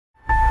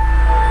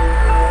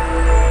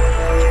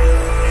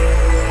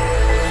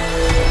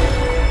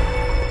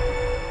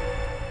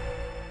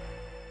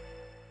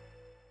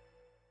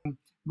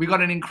we got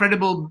an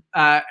incredible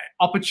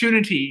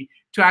opportunity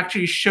to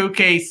actually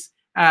showcase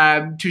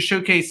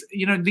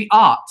the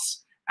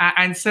arts.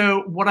 And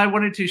so what I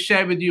wanted to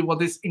share with you was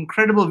this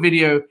incredible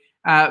video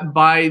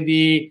by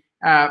the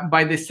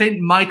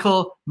St.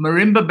 Michael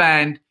Marimba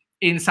Band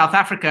in South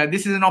Africa.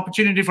 This is an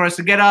opportunity for us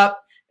to get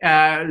up,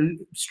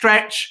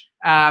 stretch,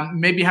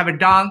 maybe have a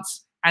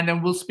dance, and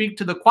then we'll speak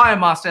to the choir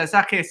master,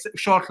 Sake,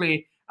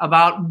 shortly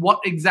about what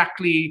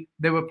exactly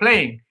they were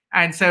playing.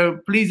 And so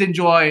please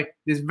enjoy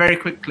this very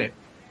quick clip.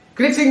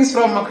 Greetings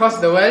from across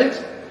the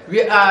world.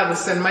 We are the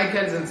St.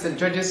 Michael's and St.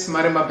 George's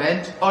Marimba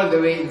Band, all the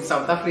way in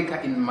South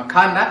Africa, in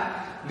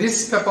Makhanda.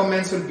 This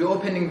performance will be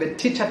opening the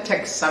Teacher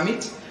Tech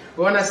Summit.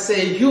 We want to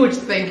say a huge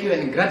thank you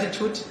and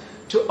gratitude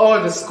to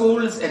all the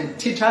schools and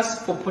teachers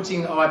for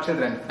putting our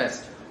children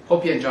first.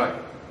 Hope you enjoy.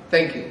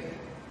 Thank you.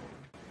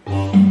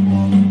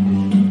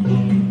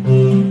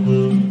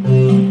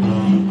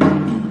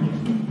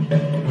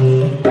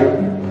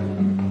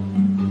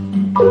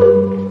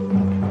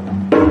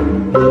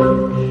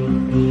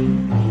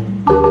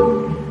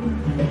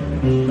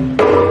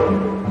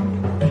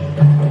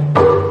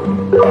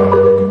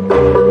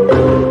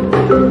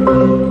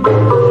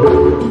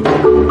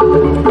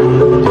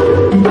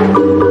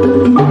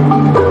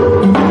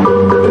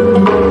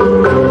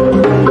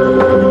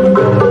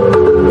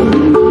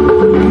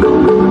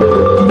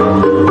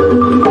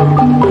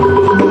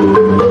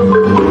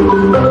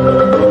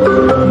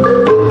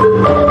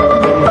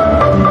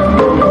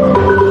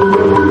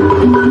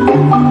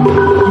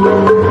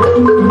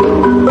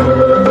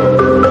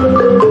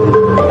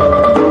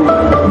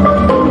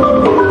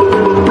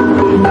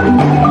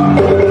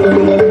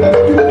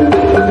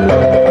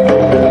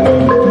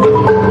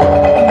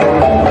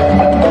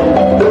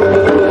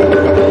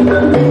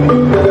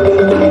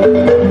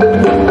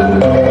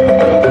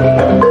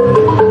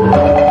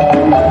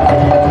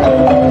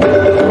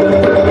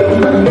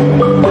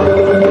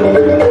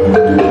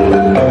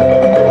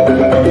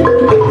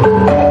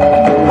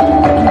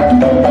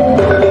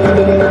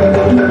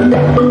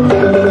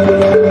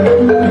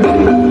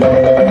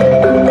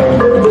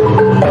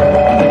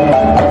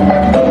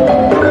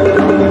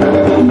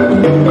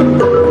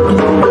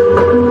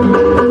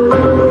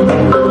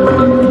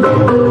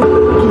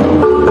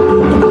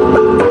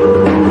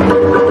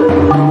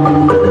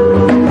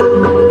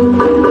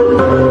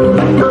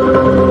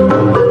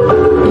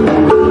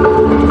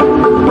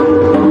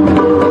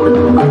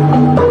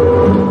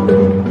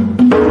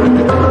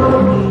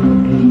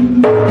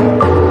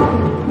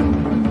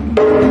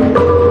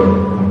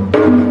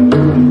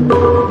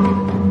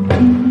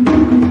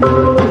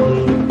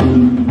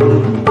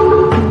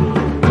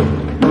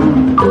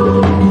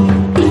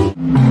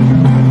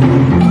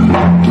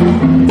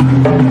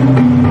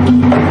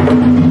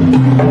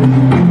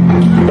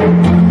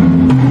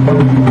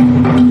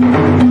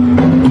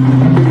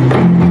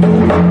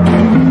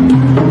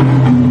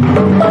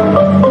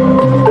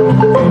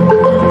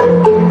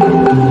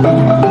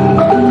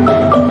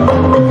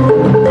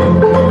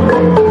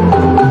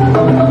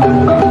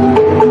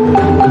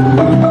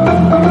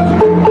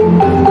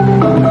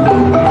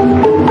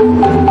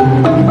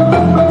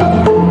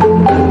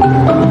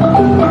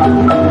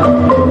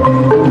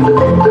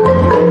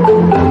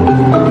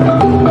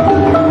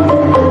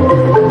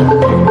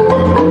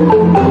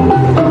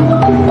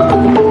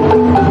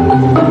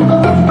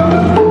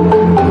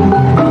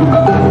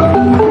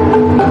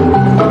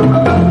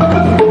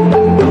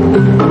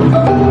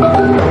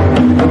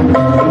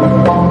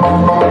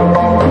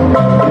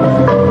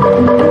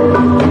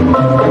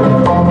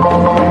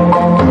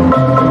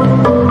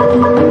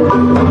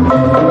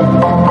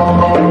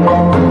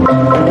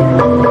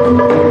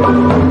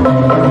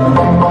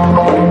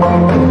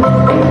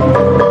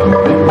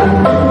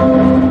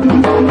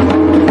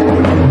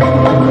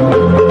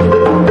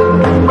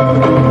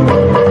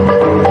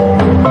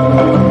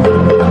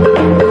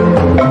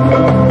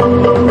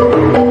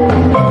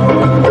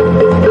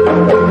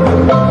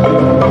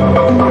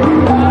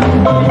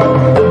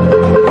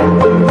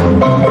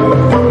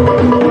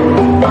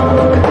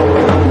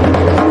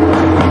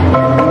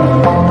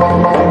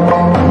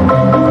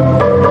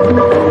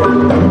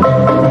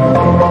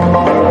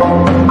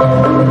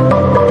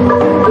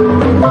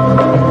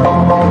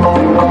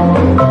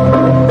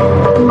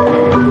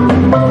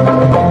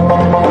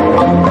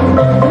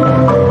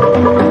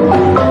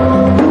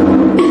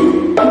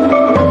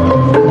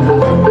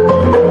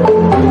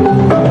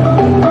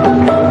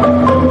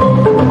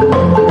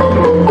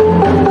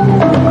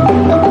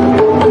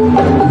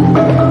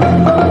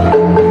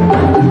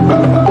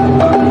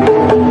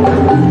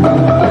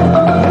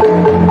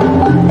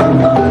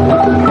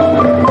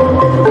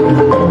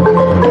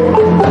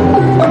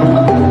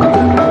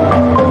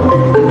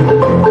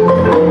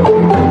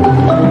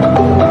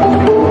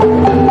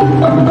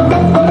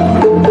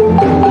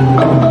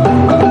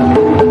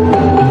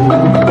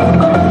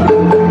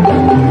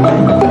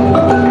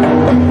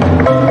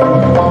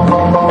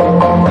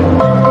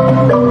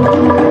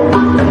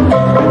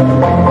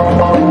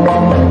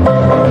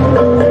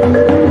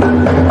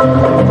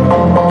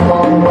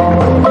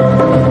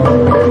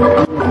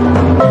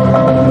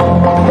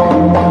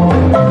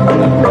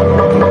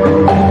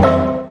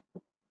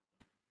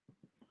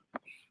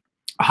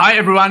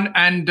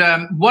 And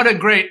what a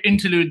great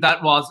interlude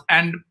that was.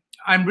 And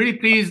I'm really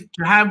pleased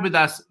to have with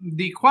us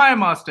the choir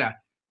master.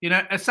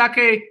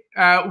 Asake,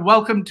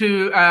 welcome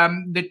to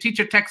the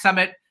Teacher Tech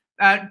Summit.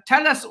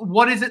 Tell us,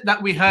 what is it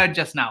that we heard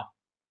just now?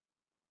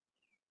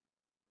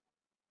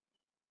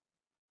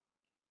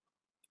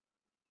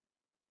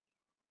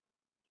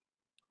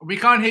 We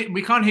can't hear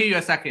you,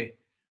 Asake.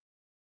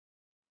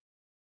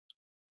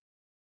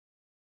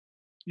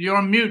 You're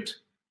on mute.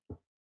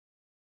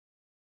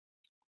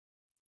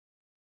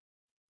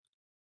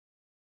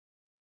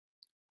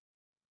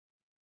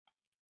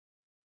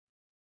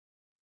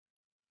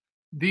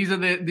 These are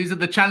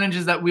the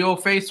challenges that we all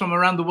face from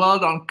around the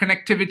world on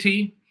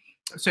connectivity.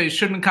 So it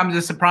shouldn't come as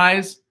a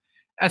surprise.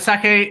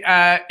 Asake,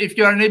 if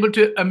you're unable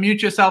to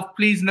unmute yourself,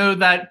 please know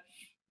that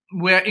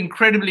we're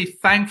incredibly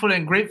thankful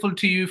and grateful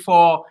to you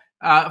for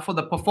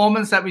the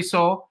performance that we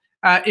saw.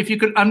 If you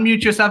could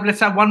unmute yourself, let's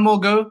have one more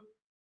go.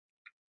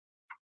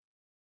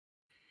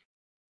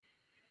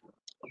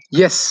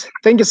 Yes,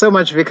 thank you so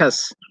much,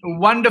 Vikas.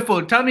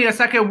 Wonderful. Tell me,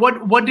 Asake,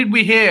 what did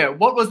we hear?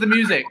 What was the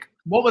music?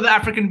 What were the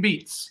African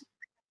beats?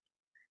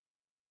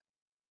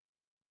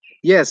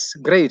 Yes,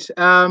 great.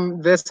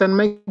 The St.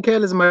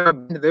 Michael's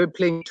Marimba band, they were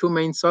playing two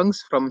main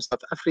songs from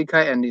South Africa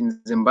and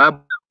in Zimbabwe.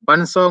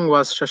 One song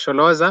was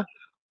Shosholoza,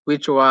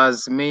 which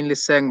was mainly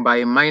sang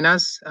by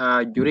miners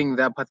during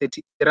the apartheid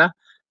era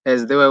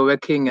as they were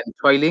working and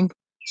toiling.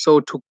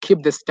 So to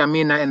keep the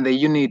stamina and the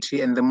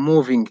unity and the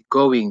moving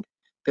going,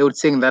 they would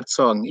sing that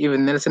song.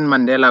 Even Nelson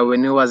Mandela,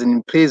 when he was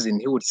in prison,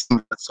 he would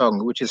sing that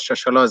song, which is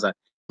Shosholoza.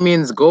 It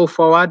means go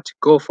forward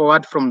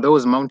from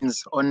those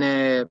mountains on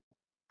a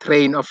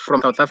train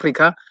from South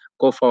Africa,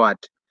 go forward.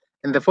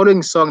 And the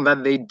following song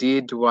that they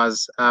did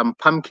was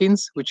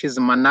Pumpkins, which is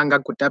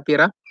Mananga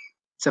Kutapira.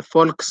 It's a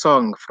folk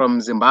song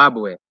from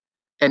Zimbabwe,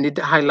 and it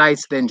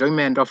highlights the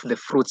enjoyment of the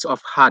fruits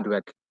of hard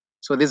work.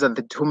 So these are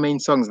the two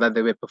main songs that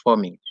they were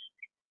performing.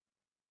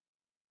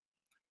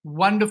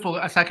 Wonderful,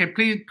 Asake.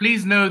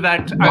 Please know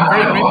that I'm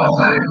very grateful.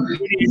 I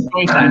really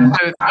enjoyed that.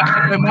 So thank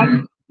you so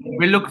much.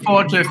 We look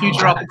forward to a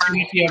future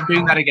opportunity of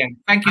doing that again.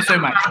 Thank you so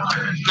much.